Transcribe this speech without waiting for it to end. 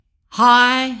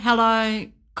Hi, hello,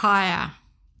 kaya.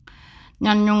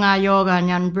 Nyan Noongar Yorga,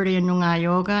 Nyan Noongar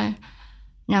Yorga,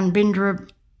 Nyan Binjarib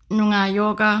Nyoongar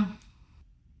Yorga,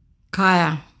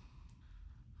 kaya.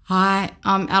 Hi,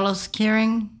 I'm Alice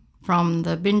Kearing from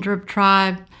the Binjarib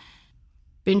tribe.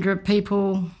 Binjarib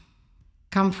people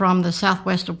come from the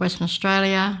southwest of Western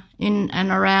Australia, in and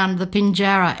around the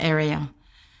Pinjarra area.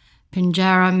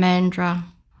 Pinjarra, Mandurah,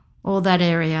 all that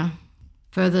area.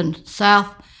 Further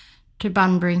south to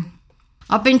Bunbury.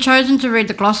 I've been chosen to read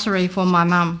the glossary for my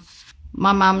mum.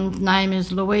 My mum's name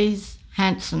is Louise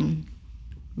Hansen,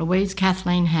 Louise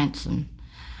Kathleen Hansen,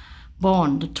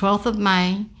 born the 12th of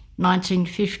May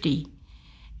 1950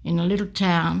 in a little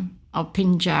town of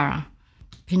Pinjarra.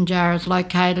 Pinjarra is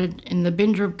located in the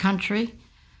Binjarib country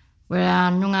where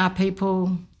our Noongar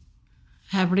people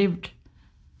have lived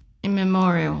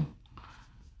immemorial.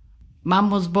 Mum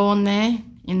was born there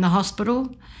in the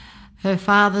hospital. Her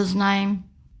father's name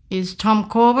is Tom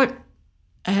Corbett.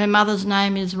 Her mother's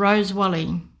name is Rose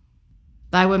Wally.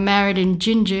 They were married in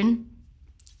Gingin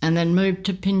and then moved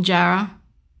to Pinjarra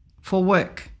for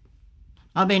work.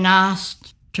 I've been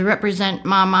asked to represent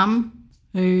my mum,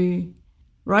 who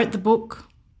wrote the book.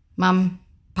 Mum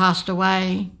passed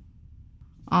away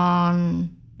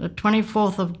on the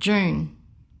 24th of June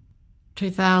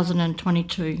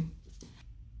 2022.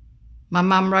 My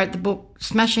mum wrote the book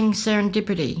Smashing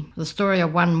Serendipity, the story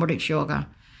of one Mooorditj Yorga.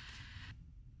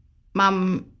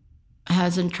 Mum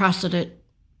has entrusted it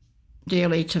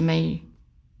dearly to me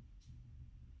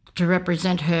to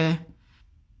represent her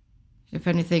if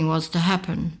anything was to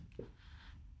happen.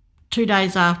 2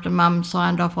 days after Mum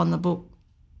signed off on the book,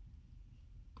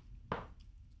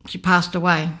 she passed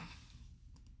away.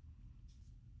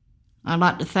 I'd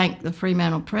like to thank the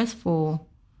Fremantle Press for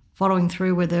following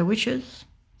through with her wishes.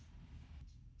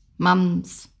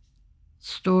 Mum's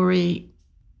story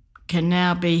can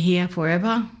now be here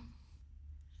forever,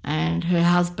 and her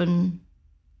husband,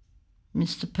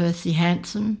 Mr. Percy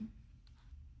Hansen,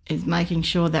 is making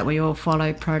sure that we all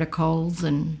follow protocols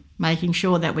and making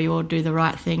sure that we all do the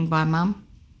right thing by Mum.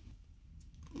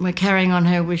 We're carrying on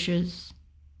her wishes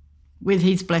with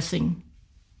his blessing.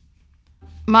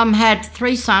 Mum had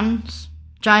 3 sons,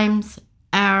 James,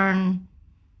 Aaron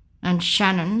and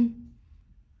Shannon,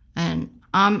 and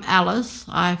I'm Alice.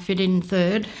 I fit in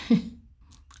third.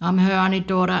 I'm her only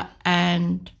daughter,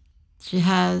 and she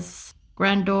has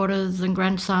granddaughters and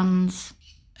grandsons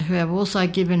who have also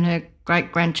given her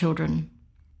great-grandchildren.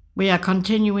 We are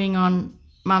continuing on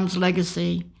Mum's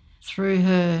legacy through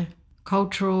her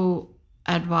cultural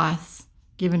advice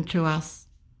given to us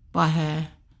by her,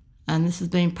 and this has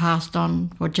been passed on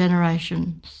for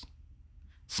generations.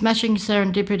 Smashing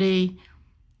Serendipity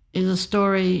is a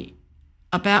story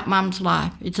about Mum's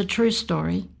life. It's a true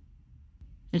story.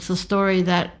 It's a story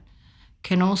that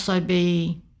can also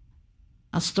be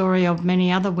a story of many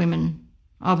other women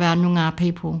of our Noongar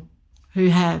people who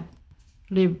have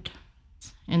lived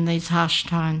in these harsh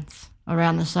times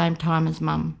around the same time as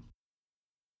Mum.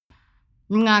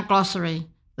 Noongar glossary.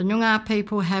 The Noongar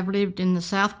people have lived in the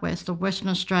southwest of Western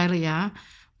Australia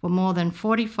for more than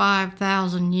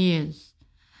 45,000 years.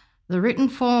 The written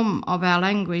form of our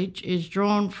language is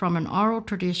drawn from an oral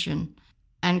tradition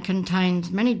and contains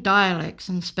many dialects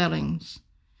and spellings.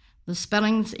 The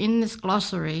spellings in this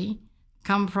glossary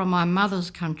come from my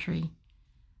mother's country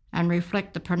and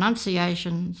reflect the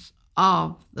pronunciations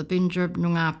of the Binjarib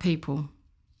Nyoongar people.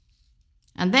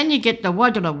 And then you get the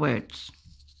Wadula words.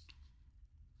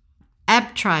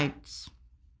 Abtrades.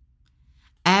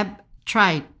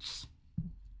 Abtrades.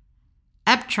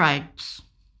 Abtrades.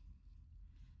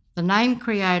 The name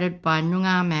created by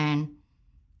Noongar man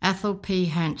Athol P.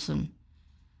 Hansen.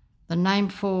 The name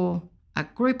for a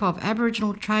group of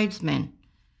Aboriginal tradesmen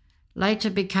later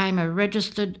became a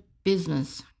registered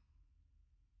business.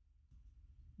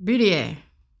 Bridier.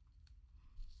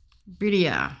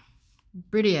 Bridier.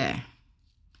 Bridier.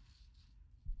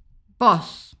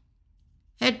 Boss.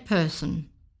 Head person.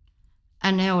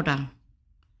 An elder.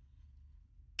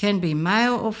 Can be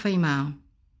male or female.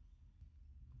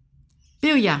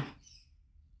 Bilya.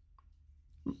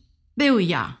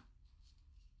 Bilya.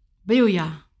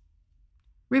 Bilya.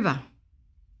 River.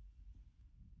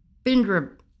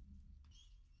 Binjarib.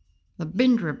 The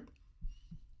Binjarib.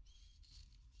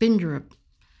 Binjarib.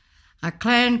 A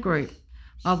clan group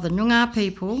of the Noongar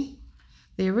people,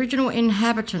 the original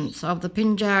inhabitants of the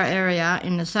Pinjarra area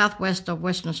in the southwest of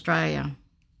Western Australia.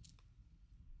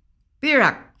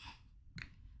 Birak.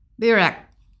 Birak.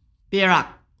 Birak.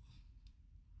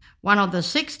 One of the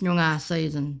 6 Noongar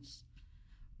seasons,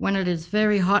 when it is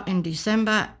very hot in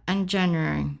December and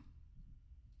January.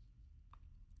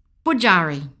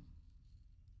 Bujari.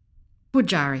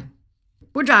 Binjarib.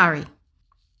 Binjarib.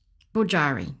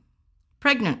 Binjarib.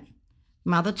 Pregnant.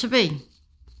 Mother-to-be.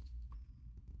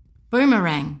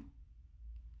 Boomerang.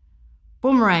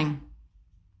 Boomerang.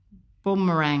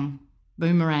 Boomerang.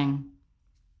 Boomerang.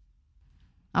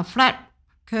 A flat,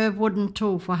 curved wooden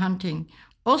tool for hunting,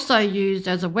 also used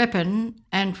as a weapon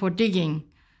and for digging,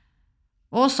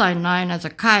 also known as a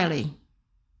kaili.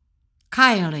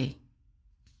 Kaili.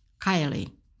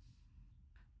 Kaili.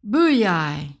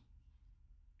 Booyai.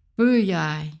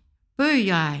 Booyai.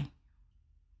 Booyai.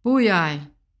 Booyai.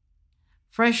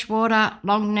 Freshwater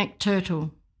long-necked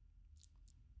turtle.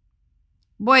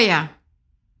 Boya.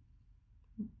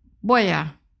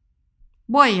 Boya.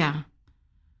 Boya.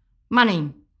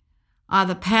 Money.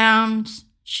 Either pounds,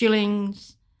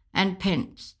 shillings and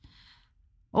pence,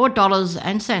 or dollars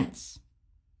and cents.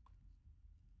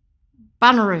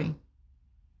 Bunnery.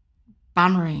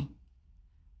 Bunnery.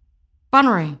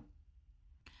 Bunnery.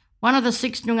 One of the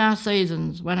 6 Noongar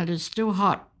seasons when it is still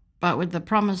hot, but with the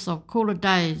promise of cooler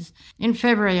days in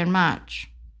February and March.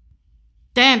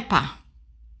 Damper.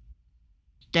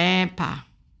 Damper.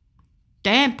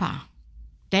 Damper.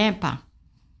 Damper.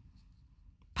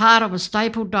 Part of a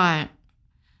staple diet,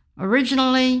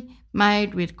 originally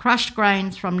made with crushed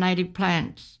grains from native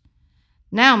plants,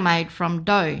 now made from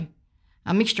dough,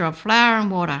 a mixture of flour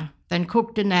and water, then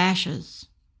cooked in the ashes.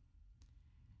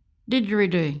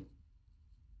 Didgeridoo.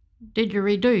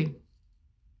 Didgeridoo.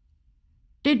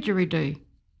 Didgeridoo.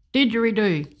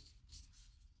 Didgeridoo.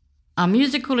 A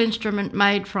musical instrument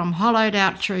made from hollowed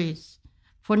out trees.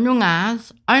 For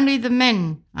Noongars, only the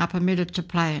men are permitted to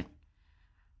play it.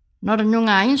 Not a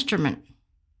Noongar instrument.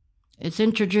 It's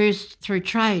introduced through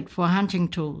trade for hunting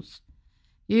tools,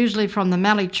 usually from the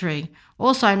mallee tree,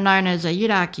 also known as a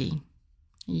yiraki.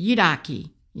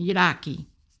 Yiraki. Yiraki.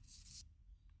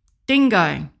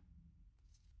 Dingo.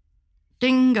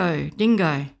 Dingo.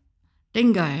 Dingo.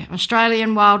 Dingo.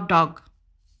 Australian wild dog.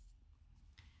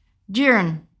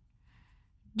 Jeerin.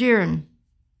 Jeerin.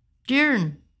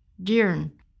 Jeerin.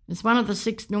 Jeerin. It's one of the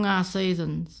 6 Noongar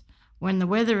seasons when the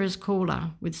weather is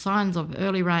cooler with signs of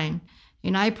early rain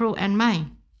in April and May.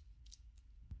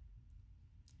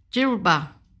 Jilba.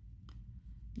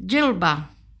 Jilba.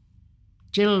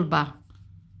 Jilba.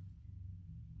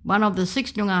 One of the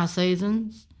 6 Noongar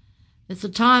seasons. It's a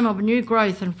time of new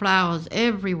growth and flowers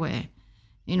everywhere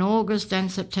in August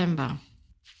and September.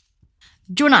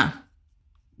 Junna.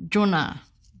 Junna.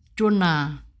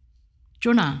 Junna.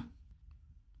 Junna.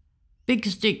 Big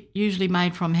stick usually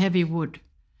made from heavy wood.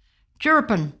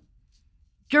 Jirpin.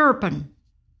 Jirpin.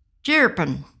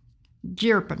 Jirpin.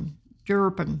 Jirpin.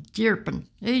 Jirpin. Jirpin.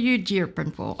 Who are you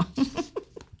jirpin for?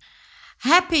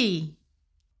 Happy.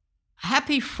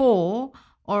 Happy for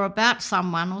or about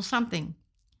someone or something.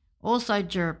 Also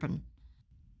jirpin.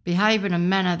 Behave in a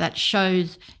manner that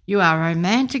shows you are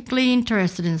romantically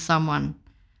interested in someone,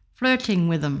 flirting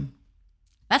with them.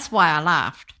 That's why I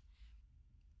laughed.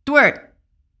 Dwert.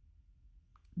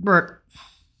 Bert.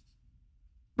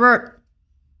 Bert.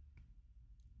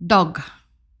 Dog.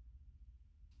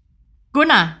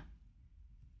 Guna.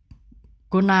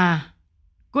 Guna.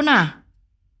 Guna.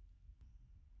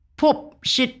 Poop,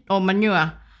 shit or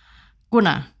manure.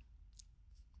 Guna.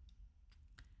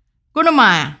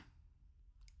 Gunamaya.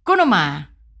 Gunamaya.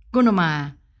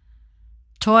 Gunamaya.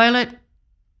 Toilet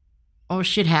or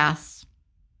shit house.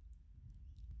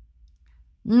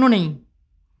 Nguni.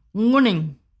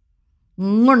 Nguni.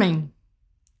 Nguni.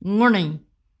 Nguni.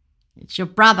 It's your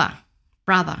brother.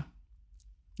 Brother.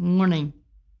 Nguni.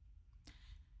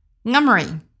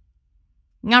 Ngumri.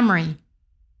 Ngumri.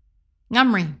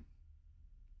 Ngumri.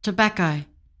 Tobacco.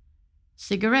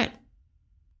 Cigarette.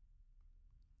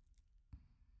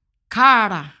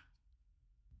 Karda.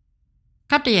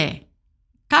 Katiye.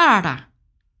 Karda.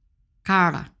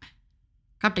 Karda.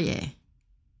 Katiye.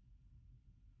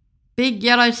 Big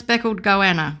yellow speckled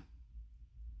goanna.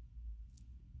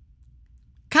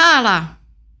 Kala.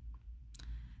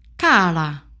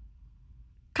 Kala.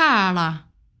 Kala.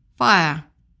 Fire.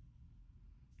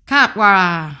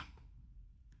 Katwara.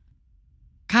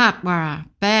 Katwara.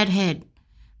 Bad head.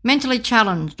 Mentally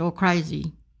challenged or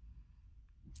crazy.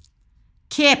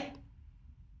 Kip.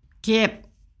 Kip.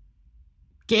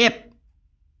 Kip.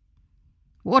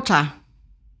 Water.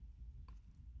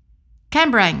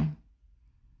 Cambrang.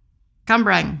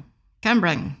 Cambrang.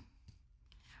 Cambrang.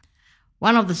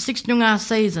 One of the 6 Noongar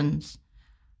seasons,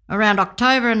 around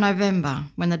October and November,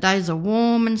 when the days are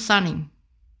warm and sunny.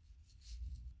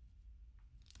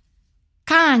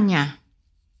 Kanya.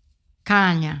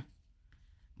 Kanya.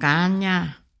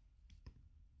 Kanya.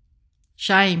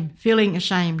 Shame, feeling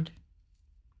ashamed.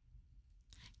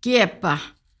 Kiepa.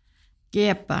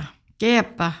 Kiepa.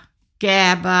 Gepa,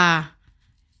 gaba,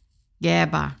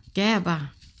 gaba,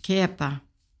 gaba, kepa.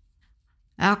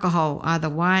 Alcohol, either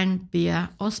wine, beer,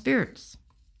 or spirits.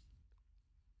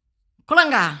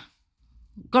 Kulanga,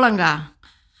 kulanga,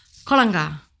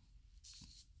 kulanga,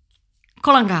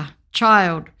 kulanga,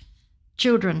 child,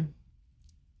 children.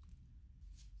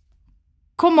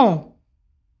 Kumo,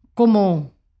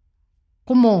 kumo,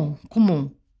 kumo,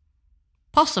 kumo.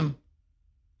 Possum.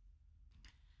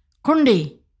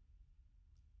 Kundi,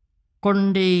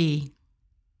 kundi,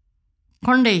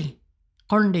 kundi,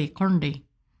 kundi, kundi.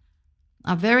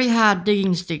 A very hard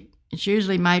digging stick. It's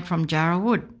usually made from jarrah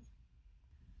wood.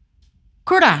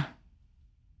 Kura,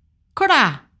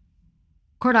 kura,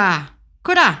 kura,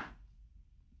 kura.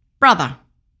 Brother.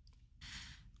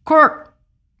 Court,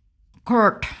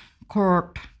 court,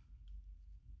 court.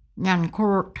 Nyan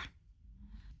court.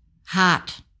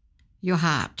 Heart, your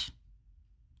heart.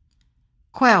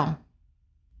 Quell,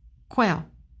 quell,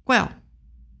 quell,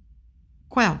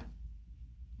 quell,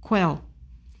 quell.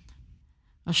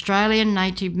 Australian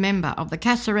native member of the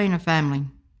Casuarina family.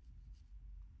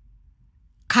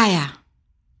 Kaya,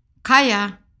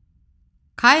 kaya,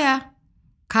 kaya,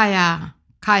 kaya,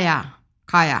 kaya,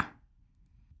 kaya.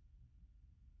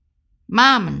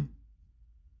 Marmon,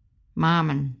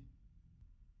 marmon.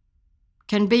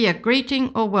 Can be a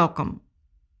greeting or welcome,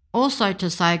 also to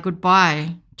say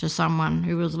goodbye to someone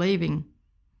who was leaving.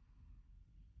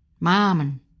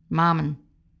 Marmon, marmon.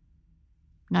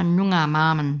 Noongar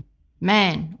marmon.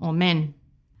 Man or men.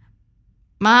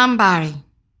 Marmbari,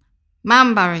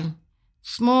 marmbari.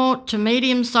 Small to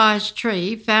medium-sized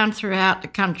tree found throughout the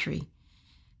country.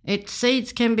 Its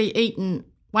seeds can be eaten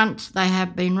once they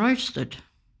have been roasted.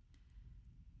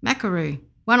 Makaroo,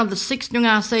 one of the 6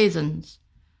 Noongar seasons,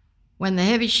 when the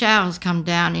heavy showers come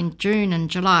down in June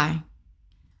and July.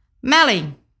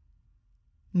 Mallee,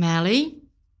 mallee,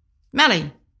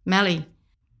 mallee, mallee.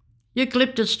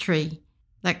 Eucalyptus tree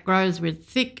that grows with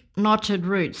thick, knotted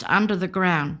roots under the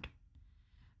ground.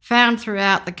 Found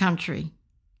throughout the country.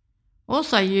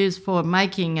 Also used for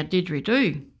making a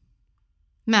didgeridoo.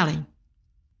 Mallee.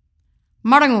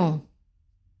 Morangal,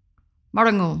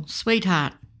 morangal,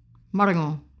 sweetheart.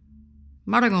 Morangal,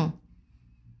 morangal,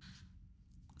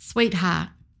 sweetheart.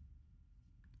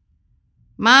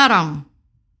 Mardong,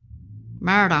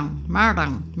 mardong,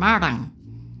 mardong, mardong.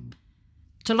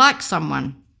 To like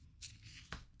someone.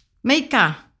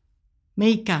 Mika,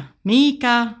 Mika,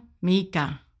 Mika,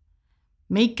 Mika.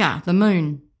 Mika, the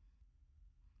moon.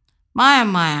 Maya,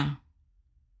 Maya,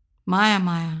 Maya,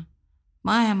 Maya,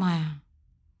 Maya, Maya.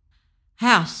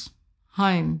 House,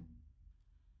 home.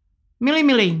 Milli,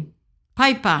 milli,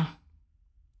 paper.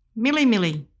 Milli,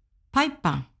 milli,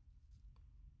 paper.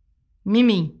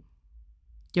 Mimi,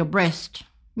 your breast.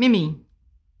 Mimi.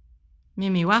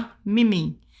 Mimi what?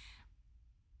 Mimi.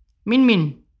 Min,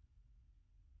 min.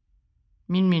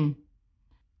 Min min.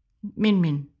 Min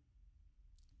min.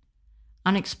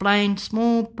 Unexplained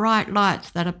small bright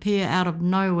lights that appear out of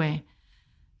nowhere.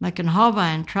 They can hover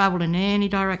and travel in any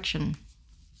direction.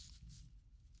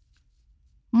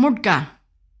 Mudga.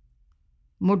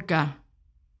 Mudga.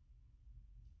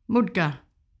 Mudga.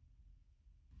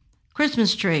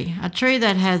 Christmas tree. A tree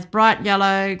that has bright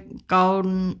yellow,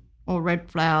 golden or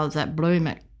red flowers that bloom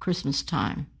at Christmas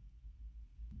time.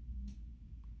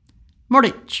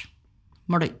 Mooorditj.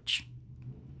 Mooorditj.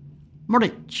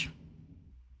 Mooorditj.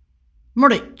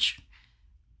 Mooorditj.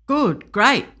 Good,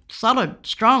 great, solid,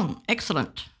 strong,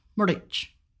 excellent. Mooorditj.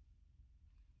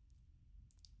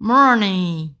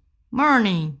 Morning,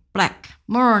 morning, black.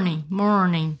 Morning,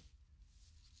 morning.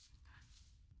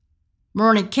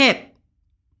 Morning kep.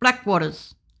 Black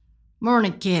waters.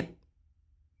 Morning kep.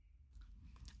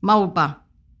 Maulba.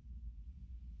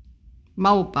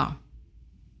 Maulba.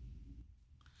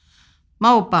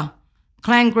 Maulba.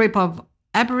 Clan group of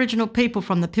Aboriginal people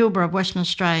from the Pilbara of Western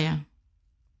Australia.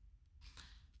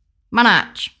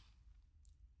 Manuscript.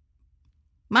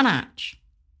 Manuscript.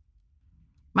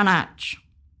 Manuscript.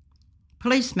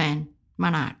 Policeman.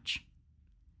 Manuscript.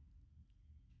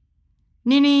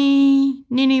 Nini,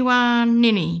 nini one,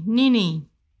 nini, nini,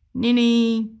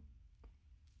 nini.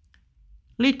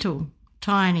 Little,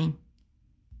 tiny.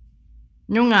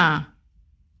 Noongar.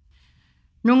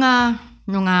 Noongar,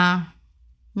 Noongar,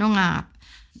 Noongar.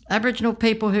 Aboriginal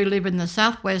people who live in the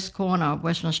southwest corner of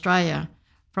Western Australia,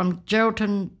 from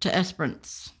Geraldton to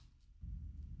Esperance.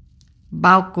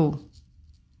 Balku.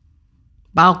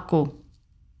 Balku.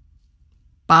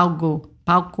 Balgu.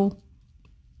 Balku.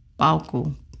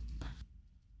 Balku.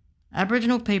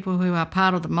 Aboriginal people who are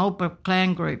part of the Maulba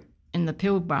clan group in the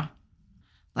Pilbara.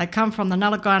 They come from the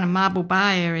Nullagine and Marble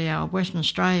Bay area of Western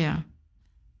Australia.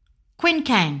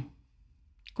 Quincan.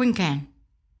 Quincan.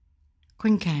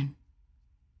 Quincan.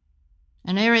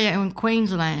 An area in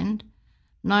Queensland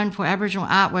known for Aboriginal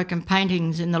artwork and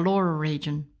paintings in the Laura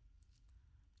region.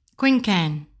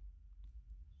 Quincan.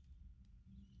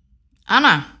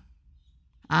 Anna.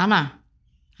 Anna.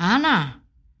 Anna.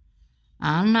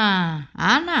 Anna.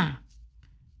 Anna.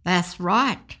 That's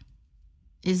right.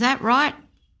 Is that right,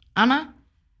 Anna?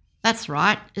 That's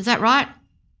right. Is that right?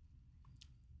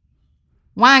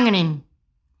 Wanganin.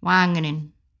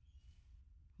 Wanganin.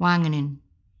 Wanganin.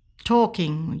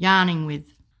 Talking, yarning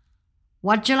with.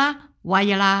 Wajala,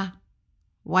 wayala,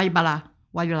 waybala,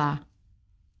 waybala.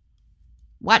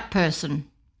 White person.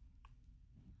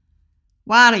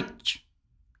 Warlich.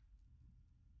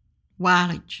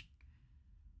 Warlich.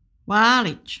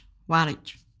 Warlich.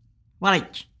 Warlich.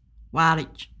 Warlich.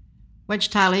 Warlich.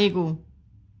 Wedge-tail eagle.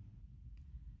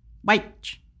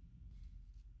 Wait.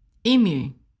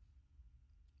 Emu.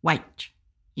 Wait.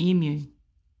 Emu.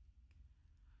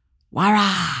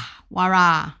 Wara.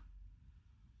 Wara.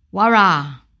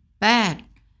 Wara. Bad.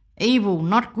 Evil.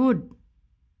 Not good.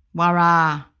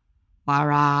 Wara.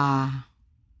 Wara.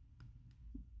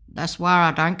 That's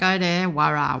wara. Don't go there.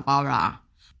 Wara. Wara.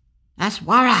 That's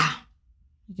wara.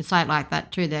 You can say it like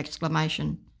that too, the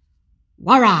exclamation.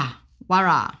 Wara.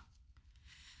 Wara.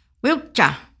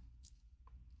 Wiltja.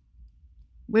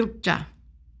 Wiltja.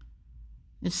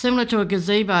 It's similar to a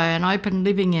gazebo, an open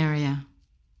living area.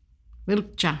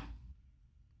 Wiltja.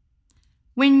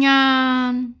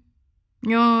 Winyan.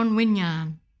 Nyon.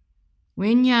 Winyan.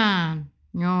 Winyan.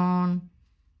 Nyon.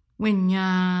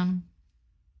 Winyan.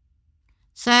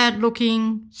 Sad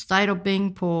looking, state of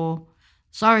being poor.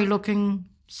 Sorry looking,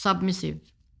 submissive.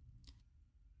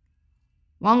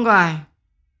 Wongai.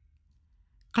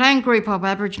 Clan group of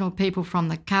Aboriginal people from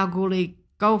the Kalgoorlie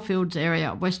Goldfields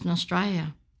area of Western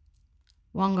Australia.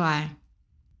 Wongai.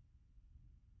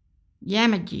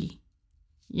 Yamaji.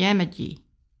 Yamaji.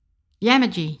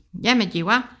 Yamaji. Yamaji,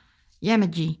 what?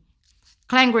 Yamaji.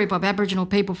 Clan group of Aboriginal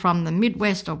people from the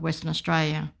Midwest of Western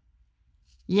Australia.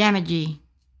 Yamaji.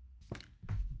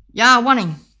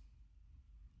 Yawanning.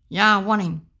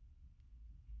 Yawanning.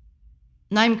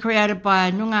 Name created by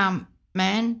a Noongar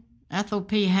man, Ethel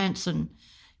P. Hansen,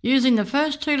 using the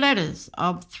first two letters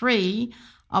of three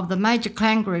of the major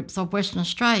clan groups of Western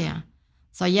Australia.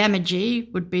 So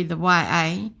Yamaji would be the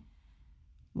YA,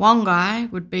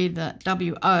 Wongai would be the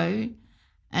WO,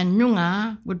 and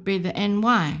Noongar would be the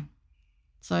NY.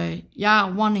 So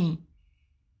Yawani,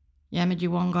 Yamaji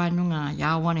Wongai Noongar,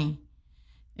 Yawani.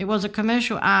 It was a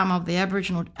commercial arm of the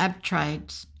Aboriginal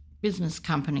Abtrades business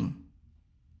company.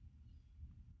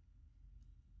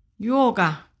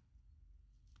 Yorga.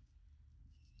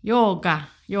 Yorga,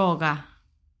 Yorga.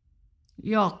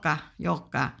 Yorga,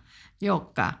 Yorga,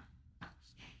 Yorga.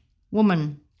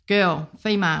 Woman, girl,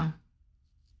 female.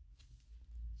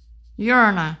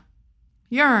 Urina,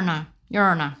 urina,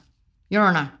 urina,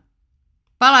 urina.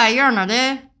 Bala urina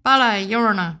there, bala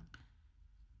urina.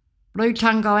 Blue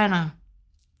tongue goanna.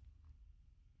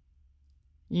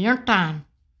 Yurtan,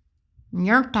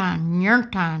 yurtan,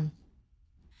 yurtan.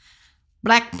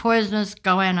 Black poisonous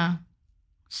goanna,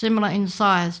 similar in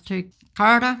size to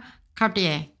Carter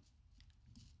Cartier.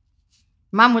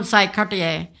 Mum would say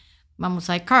Cartier, Mum would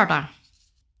say Carter.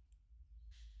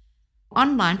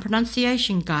 Online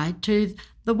pronunciation guide to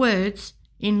the words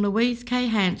in Louise K.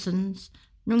 Hansen's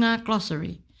Noongar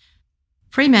glossary.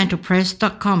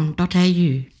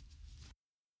 FremantlePress.com.au